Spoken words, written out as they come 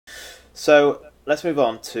So let's move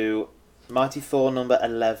on to Mighty Thor number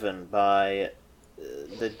 11 by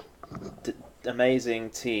the d- amazing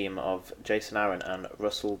team of Jason Aaron and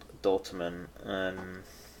Russell Dauterman.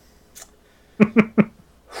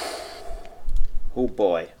 Oh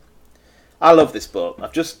boy, I love this book.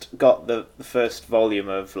 I've just got the first volume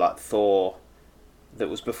of like Thor that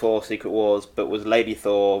was before Secret Wars, but was Lady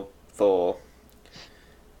Thor,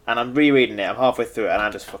 and I'm rereading it. I'm halfway through it, and I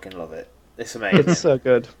just fucking love it. It's It's amazing. so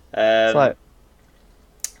good. It's Um, like,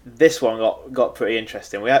 this one got pretty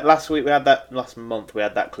interesting. We had last week. We had that last month. We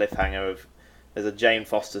had that cliffhanger of there's a Jane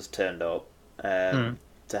Foster's turned up mm.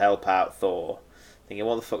 to help out Thor, thinking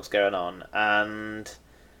what the fuck's going on, and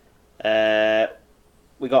uh,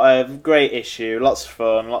 we got a great issue. Lots of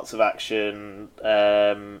fun, lots of action,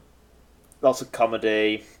 lots of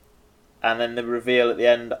comedy, and then the reveal at the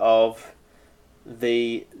end of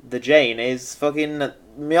the Jane is fucking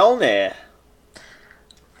Mjolnir.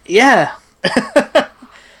 Yeah.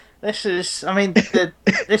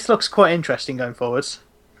 This looks quite interesting going forwards.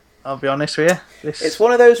 I'll be honest with you. It's This,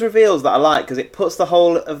 one of those reveals that I like because it puts the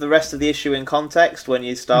whole of the rest of the issue in context when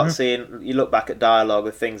you start Mhm. seeing, you look back at dialogue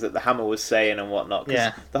of things that the Hammer was saying and whatnot. Because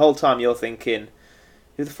Yeah, the whole time you're thinking,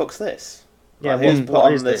 who the fuck's this? yeah. Like who's What put what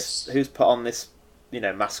on is this? this? Who's put on this?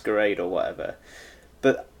 Masquerade or whatever.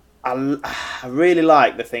 But I really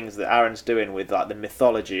like the things that Aaron's doing with like the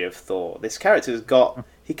mythology of Thor. This character's got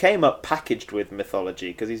he came up packaged with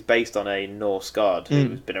mythology because he's based on a Norse god who's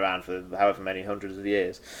mm. been around for however many hundreds of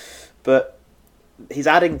years. But he's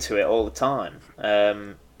adding to it all the time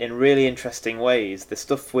in really interesting ways. The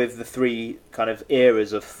stuff with the three kind of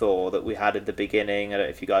eras of Thor that we had at the beginning. I don't know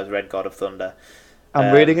if you guys read God of Thunder.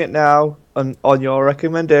 I'm reading Um, it now on your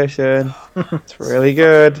recommendation. It's it's really fucking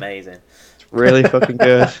good. amazing. It's really fucking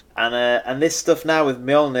good. And this stuff now with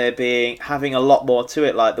Mjolnir being having a lot more to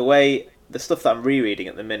it, like the stuff that I'm rereading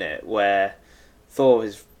at the minute, where Thor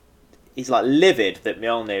is he's like livid that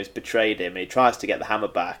Mjolnir has betrayed him, and he tries to get the hammer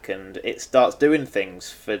back, and it starts doing things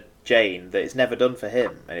for Jane that it's never done for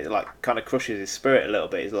him, and it like kind of crushes his spirit a little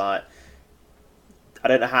bit. He's like, I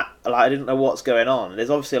don't know how, like I didn't know what's going on. There's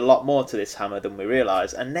obviously a lot more to this hammer than we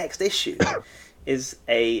realise. And next issue is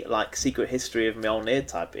a like secret history of Mjolnir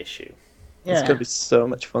type issue. It's gonna Yeah. be so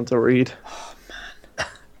much fun to read.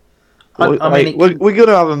 I, I mean, Like it can. we're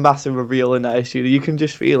gonna have a massive reveal in that issue. You can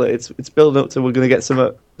just feel it. It's building up to we're gonna get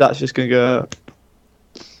some that's just gonna go.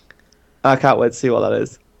 I can't wait to see what that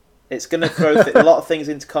is. It's going to throw a lot of things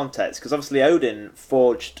into context because obviously Odin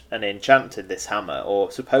forged and enchanted this hammer,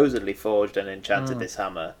 or supposedly forged and enchanted Mm. this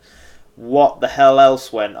hammer. What the hell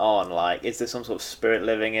else went on? Like, is there some sort of spirit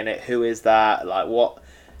living in it? Who is that? Like, what?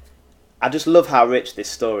 I just love how rich this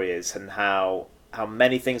story is and how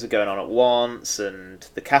many things are going on at once, and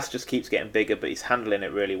the cast just keeps getting bigger, but he's handling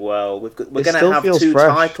it really well. We're It going to still have feels two fresh.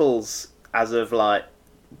 titles as of like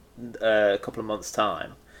a couple of months'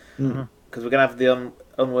 time Mm, Mhm. because we're gonna have the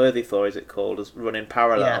unworthy Thor, is it called, as running Yeah.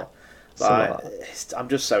 parallel. something Like, like that. I'm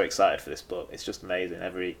just so excited for this book. It's just amazing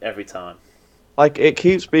every time. Like it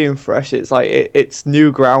keeps being fresh. It's like it's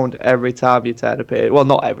new ground every time you turn a page. Well,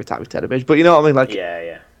 not every time you turn a page, but you know what I mean. Like Yeah,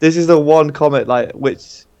 yeah, this is the one comic like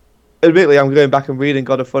which, admittedly, I'm going back and reading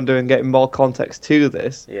God of Thunder and getting more context to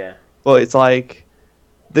this. yeah, But it's like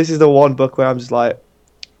this is the one book where I'm just like,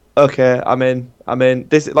 okay, I'm in. I'm in.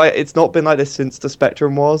 This like it's not been like this since the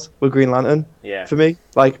Spectrum Wars with Green Lantern yeah, for me.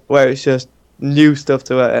 Like where it's just new stuff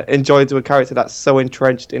to enjoy to a character that's so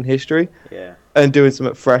entrenched in history yeah. and doing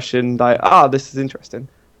something fresh and like this is interesting.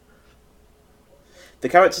 The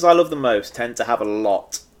characters I love the most tend to have a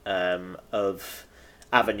lot of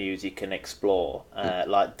avenues you can explore.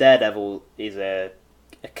 Like Daredevil is a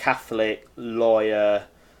Catholic lawyer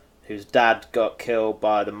whose dad got killed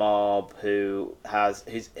by the mob, who has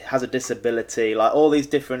a disability, like all these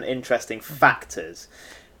different interesting factors.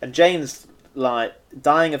 And Jane's like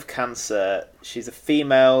dying of cancer. She's a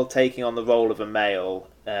female taking on the role of a male.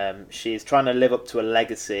 She's trying to live up to a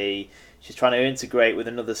legacy. She's trying to integrate with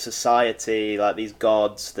another society, like these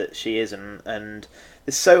gods that she isn't. And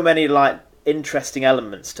there's so many like interesting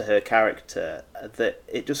elements to her character that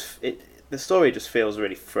the story just feels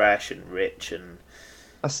really fresh and rich and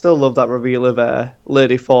I still love that reveal of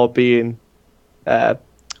Lady Four being uh,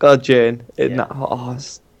 Jane in yeah, that. Oh,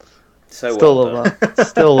 so still well done. love that.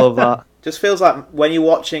 Still love that. Just feels like when you're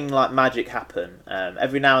watching like magic happen,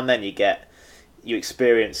 every now and then you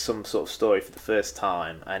experience some sort of story for the first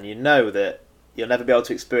time, and you know that you'll never be able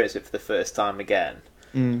to experience it for the first time again.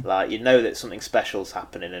 Mm. Like you know that something special's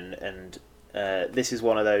happening, and this is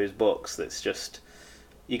one of those books that's just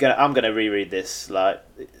I'm gonna reread this like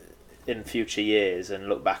in future years and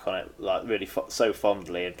look back on it like really so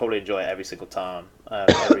fondly and probably enjoy it every single time I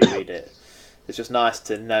reread it. It's just nice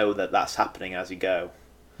to know that that's happening as you go,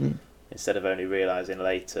 instead of only realising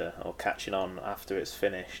later or catching on after it's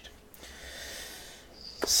finished.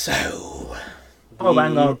 So... Oh,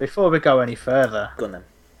 hang on. Before we go any further, Go on then.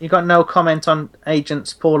 you got no comment on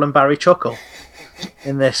Agents Paul and Barry Chuckle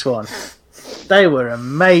in this one. They were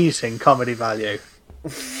amazing comedy value.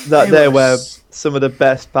 They were some of the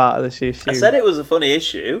best part of the issue. I said it was a funny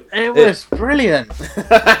issue. It was brilliant.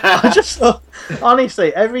 I just thought,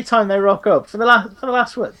 honestly, every time they rock up for the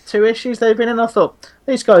last 2 issues they've been in, I thought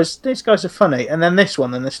these guys are funny, and then this one,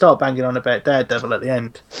 then they start banging on about Daredevil at the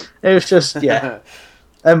end. It was just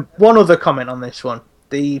one other comment on this one: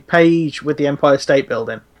 the page with the Empire State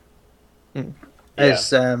Building,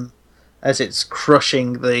 as it's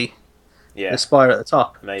crushing the spire at the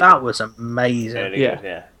top. Amazing. That was amazing. Really good,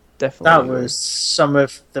 yeah. Definitely. That was some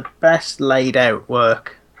of the best laid out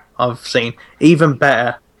work I've seen. Even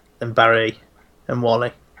better than Barry and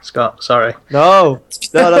Wally. Scott, sorry. No,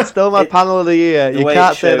 that's still my panel of the year. You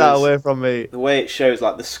can't take that away from me. The way it shows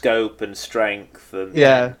like the scope and strength.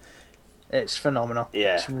 And, it's phenomenal.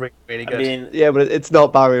 Yeah. It's really, really good. I mean, yeah, but it's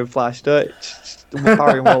not Barry and Flash. Barry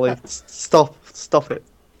and Wally. Stop it.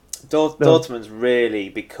 Dauterman's really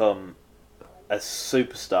become a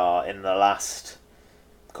superstar in the last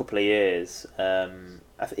couple of years. I'm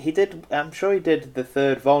sure he did the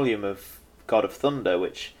 3rd volume of God of Thunder,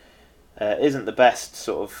 which isn't the best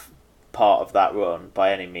sort of part of that run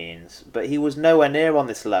by any means, but he was nowhere near on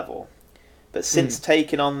this level. But since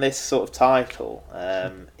taking on this sort of title,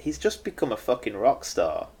 he's just become a fucking rock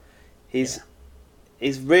star. He's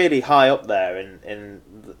really high up there in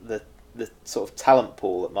the sort of talent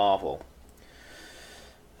pool at Marvel.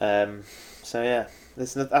 So yeah, I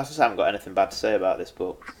just haven't got anything bad to say about this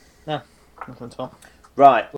book. No, nothing at all. Right.